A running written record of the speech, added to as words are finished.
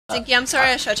Stinky, I'm sorry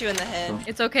I shot you in the head.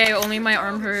 It's okay, only my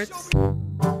arm hurts.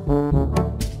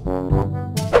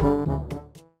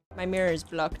 My mirror is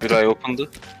blocked. Did I open the?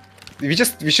 We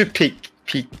should peek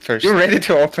first. You're ready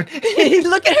to open.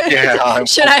 Look at her. Yeah,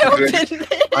 Should I open ready.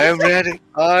 it? I am ready.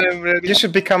 I am ready. You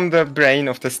should become the brain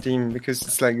of this team because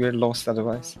it's like we're lost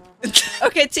otherwise.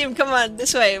 Okay, team, come on,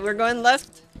 this way. We're going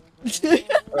left.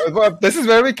 Well, this is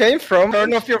where we came from.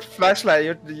 Turn off your flashlight.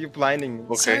 You're blinding me.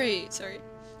 Okay. Sorry.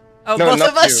 Oh, No, both not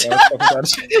of us. you. I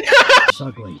was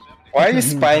talking about- Why are you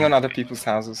spying on other people's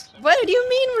houses? What do you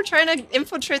mean we're trying to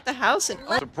infiltrate the house and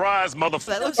Surprise,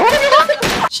 motherfucker!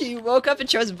 She woke up and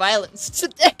chose violence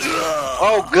today.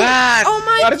 Oh God! Oh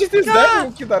my Why did you do god! that?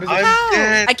 Who killed I'm Ow.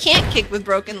 dead. I can't kick with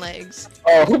broken legs.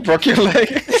 Oh, who broke your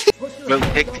leg? Well,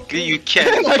 technically you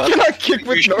can, I but cannot kick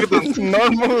with you shouldn't.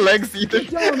 normal legs either.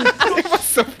 It was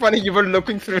so funny. You were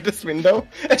looking through this window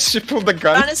and she pulled the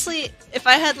gun. Honestly, if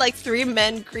I had like 3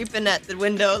 men creeping at the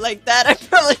window like that, I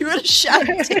probably would have shot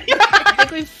you. I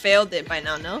think we failed it by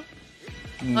now, no?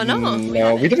 Oh no.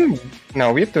 No, we didn't.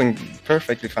 No, we're doing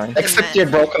perfectly fine. Except your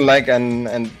broken leg and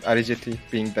RGT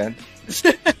being dead.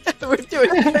 We're doing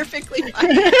perfectly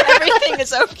fine. Everything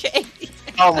is okay.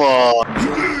 Come on.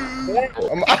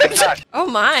 Oh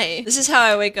my. This is how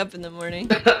I wake up in the morning.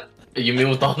 You mean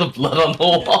with all the blood on the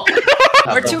wall?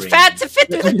 We're too fat to fit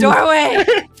through the doorway.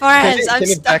 Forrest, I'm Can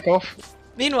you stuck. back off?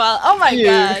 Meanwhile, oh my Ew.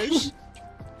 gosh.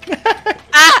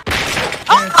 Ah!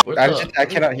 What RGT, I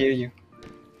cannot hear you.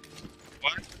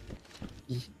 What?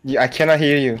 I cannot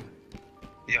hear you.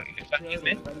 Yeah, you can hear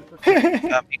me?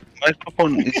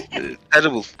 Microphone is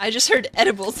terrible. I just heard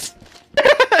edibles.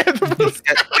 Terrible.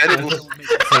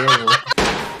 Terrible.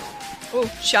 Oh,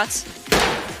 shots.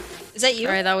 Is that you?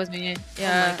 Alright, that was me. Oh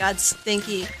Yeah. my god,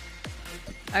 stinky.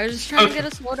 I was just trying to get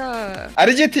a soda.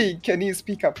 RGT, can you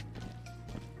speak up?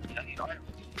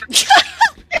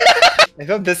 I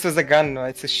thought this was a gun. No,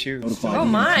 it's a shoe. Oh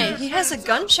my, he has a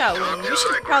gunshot wound. We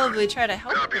should probably try to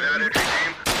help him.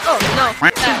 Oh no.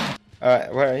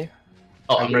 Where are you?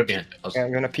 Oh, I'm right behind. Okay,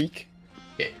 I'm gonna peek.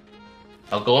 Okay.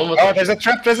 I'll go in with Oh, there's a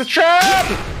trap! There's a trap!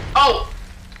 Oh!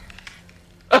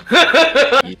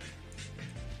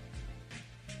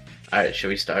 Alright, should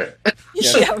we start?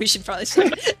 Yeah, we should probably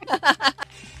start.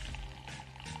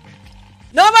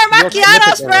 No more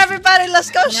macchiatos for everybody! Let's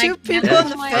go shoot people in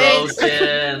the face!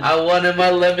 Broken. I wanted my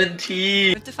lemon We tea.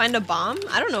 have to find a bomb?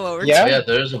 I don't know what we're Yeah? Oh, yeah,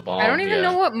 there's a bomb. I don't even yeah.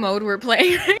 know what mode we're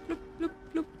playing.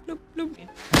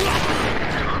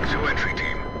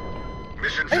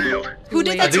 Mission failed. Who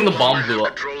did I that think to the bomb blew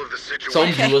up. Control of the situation.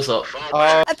 Someone blew us up.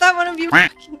 Oh, I thought one of you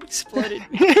fucking exploded.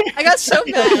 I got so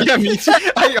mad. yeah, me too.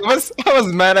 I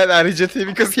was mad at RGT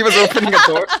because he was opening a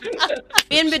door.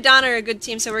 Me and Bidan are a good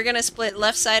team, so we're gonna split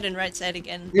left side and right side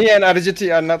again. Me and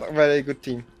RGT are not a very good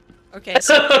team. Okay,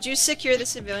 so did you secure the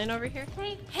civilian over here?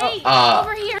 Hey,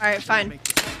 over here. Alright, fine.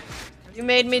 You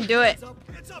made me do it.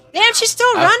 Damn, she's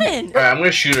still running! Alright, I'm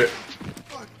gonna shoot her.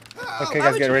 Okay,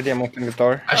 guys, get ready. I'm opening the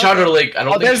door. I shot her like, I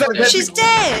don't think there's she's a-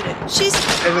 dead. She's dead! She's...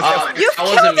 You've that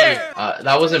wasn't killed me. her!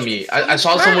 That wasn't me. I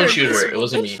saw someone shoot her. It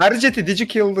wasn't me. RGT, did you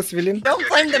kill the civilian? Don't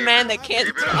blame the man that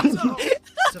can't talk.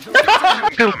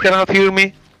 You cannot hear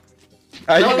me?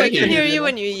 Are No, I I can hear you. you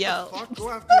when you yell.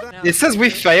 It says we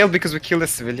failed because we killed a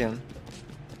civilian.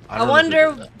 I don't know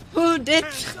wonder who did who did...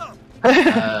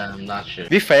 that. I'm not sure.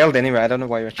 We failed anyway. I don't know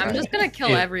why you're I'm trying. just gonna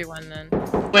kill everyone then.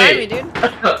 Try me, Wait.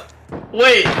 dude.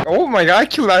 Wait. Oh my god, I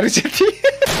killed RGT.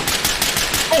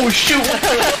 Oh shoot.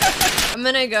 I'm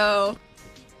gonna go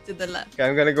to the left. Okay,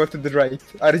 I'm gonna go to the right.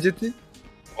 RGT?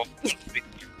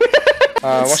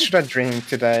 What should I drink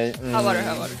today? Hot water,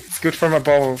 hot water. It's good for my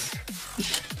bowels.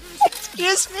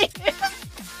 Excuse me.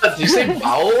 Did you say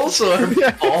bowels or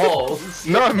Yeah. balls?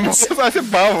 No, I said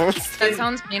bowels. That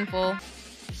sounds painful.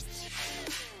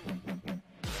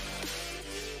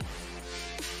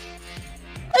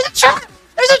 There's a trap!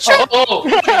 There's a trap!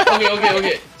 Oh,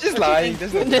 okay. Just lying.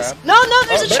 There's no trap. No,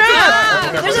 there's a there's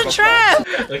trap! a- There's a trap!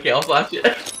 Okay, I'll flash it.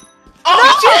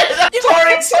 Oh shit! That's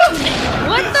already something!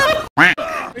 What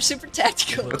the? We're super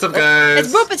tactical. What's up, guys?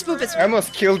 It's boop, it's boop, it's I boop.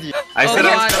 almost killed you. I said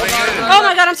I was coming in. Oh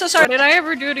my god, I'm so sorry. What did I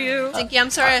ever do to you? Stinky, I'm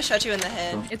sorry I shot you in the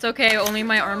head. It's okay, only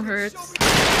my arm hurts.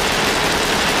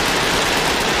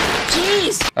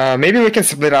 Jeez! Maybe we can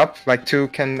split up. Like 2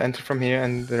 can enter from here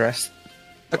and the rest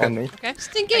on me. Okay, I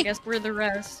Stinky! guess we're the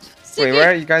rest. Stinky! Wait,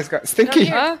 where you guys got? Stinky!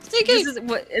 Huh? Stinky!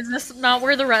 Is this not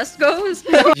where the rest goes?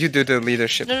 You do the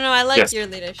leadership. No, I like Yes. your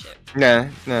leadership. No,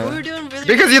 We no. were doing really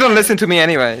Because you don't listen to me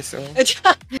anyway, so.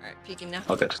 Alright, peeking now.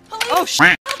 Okay. Oh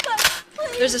shit!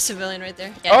 There's a civilian right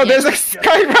there. Oh, there's a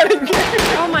guy running.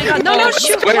 Oh my god! No, no,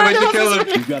 shoot! Wait, why'd you kill him?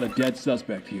 You've got a dead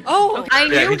suspect here. Oh, I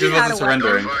Yeah, knew he just had wasn't a weapon.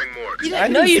 surrendering. You I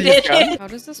didn't know you didn't see his did. How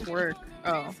does this work?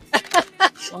 Oh.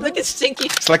 Look at Stinky.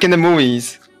 It's like in the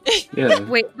movies. Yeah.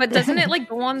 Wait, but doesn't it like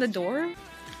go on the door?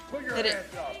 Did it?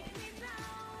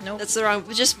 Nope. That's the wrong.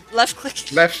 Just left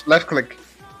click. Left click.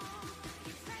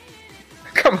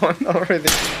 Come on already.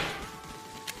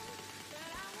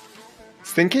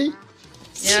 Stinky?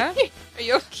 Yeah? Are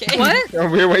you okay? What? Oh,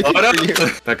 we're waiting Oh, for you. no.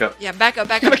 Back up. Yeah, back up,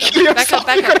 back You're up, gonna kill back up, yourself.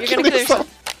 back up. You're gonna kill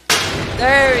yourself.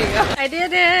 There we go. I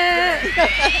did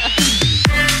it!